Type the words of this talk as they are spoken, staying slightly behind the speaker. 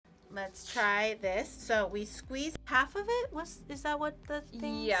let's try this. So we squeeze half of it. Is that what the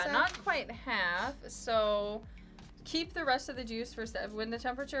thing said? Not quite half. So keep the rest of the juice for when the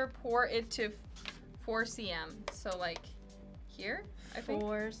temperature, pour it to 4 cm. So like here, I think.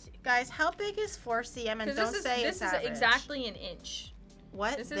 Guys, how big is 4 cm? And don't say it's average. This is exactly an inch.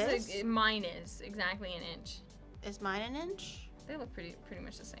 What? Mine is exactly an inch. Is mine an inch? They look pretty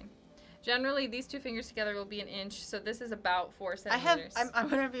much the same. Generally, these two fingers together will be an inch, so this is about 4 centimeters. I'm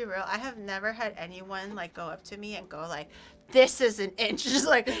gonna be real. I have never had anyone like go up to me and go like, "This is an inch," just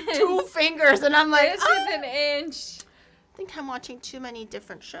like 2 fingers, and I'm like, "This is an inch." I think I'm watching too many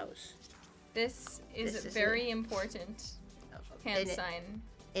different shows. This is very important. Hand sign.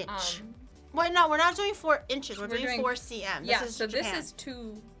 Inch. Wait, no, we're not doing 4 inches. We're doing 4 cm. Yeah, so this is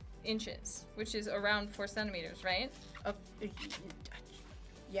 2 inches, which is around 4 centimeters, right?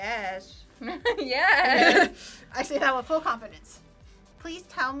 Yes. Yes. I say that with full confidence. Please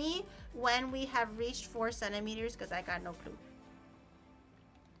tell me when we have reached 4 centimeters, because I got no clue.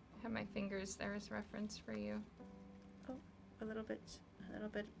 I have my fingers there as reference for you. Oh, a little bit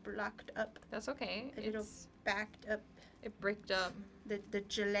blocked up. That's okay. A little backed up. It bricked up. The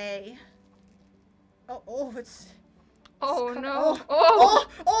gelée. Oh, it's. Oh no!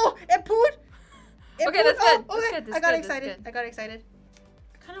 It pooed. Okay, that's good. Okay, that's good. I got excited.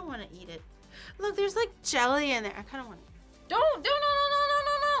 I kind of want to eat it. Look, there's like jelly in there. I kind of want. No! Why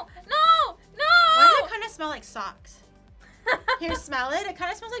does it kind of smell like socks? Here, smell it. It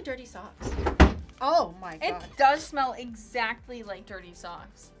kind of smells like dirty socks. Oh my god. It does smell exactly like dirty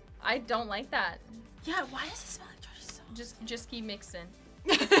socks. I don't like that. Yeah, why does it smell like dirty socks? Just keep mixing.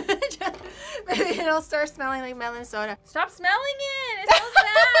 Maybe it'll start smelling like melon soda. Stop smelling it! It smells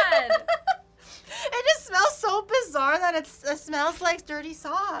bad! It just smells so bizarre that it smells like dirty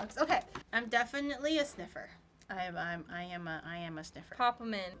socks. Okay, I'm definitely a sniffer. I am a sniffer. Pop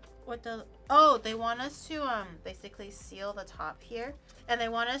them in. What the? Oh, they want us to basically seal the top here, and they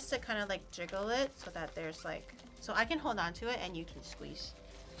want us to kind of like jiggle it so that there's like, so I can hold on to it and you can squeeze.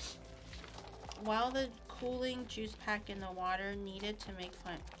 While the cooling juice pack in the water needed to make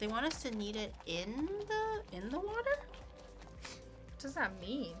fun. They want us to knead it in the water? What does that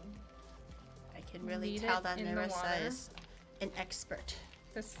mean? I can really tell that Nerissa is an expert.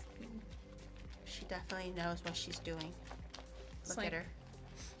 She definitely knows what she's doing. Look at her.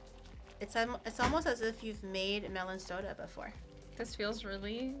 It's almost as if you've made melon soda before. This feels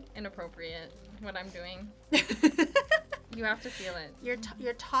really inappropriate, what I'm doing. You have to feel it.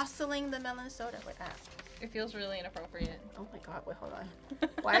 You're tossing the melon soda with that. It feels really inappropriate. Oh my god, wait, hold on.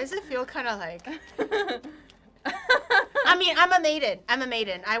 Why does it feel kind of like... I mean, I'm a maiden.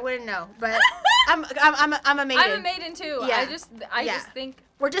 I wouldn't know, but I'm a maiden. I'm a maiden too. Yeah. I just think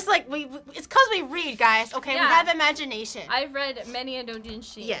we're just like it's cause we read, guys. Okay, yeah. We have imagination. I've read many a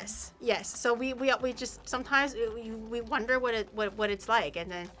doujinshi. Yes. So we just sometimes we wonder what it's like,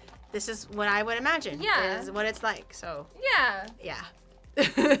 and then this is what I would imagine. Yeah. Is what it's like. So. Yeah. Yeah.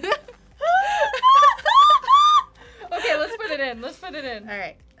 Okay, let's put it in. All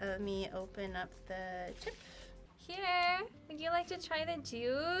right. Let me open up the chip. Here, would you like to try the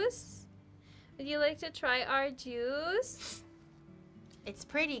juice? Would you like to try our juice? It's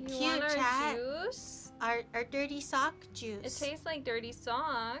pretty cute, you want our chat. Juice? Our dirty sock juice. It tastes like dirty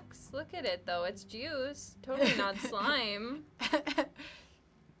socks. Look at it though, it's juice. Totally not slime.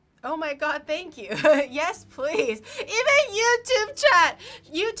 Oh my god, thank you. Yes, please. Even YouTube chat.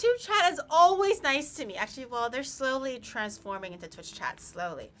 YouTube chat is always nice to me. Actually, well, they're slowly transforming into Twitch chat,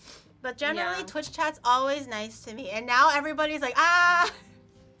 slowly. But generally, Twitch chat's always nice to me. And now everybody's like, ah!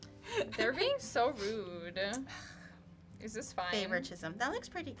 They're being so rude. Is this fine? Favoritism. That looks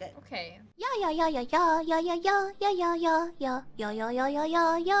pretty good. Okay. Yeah.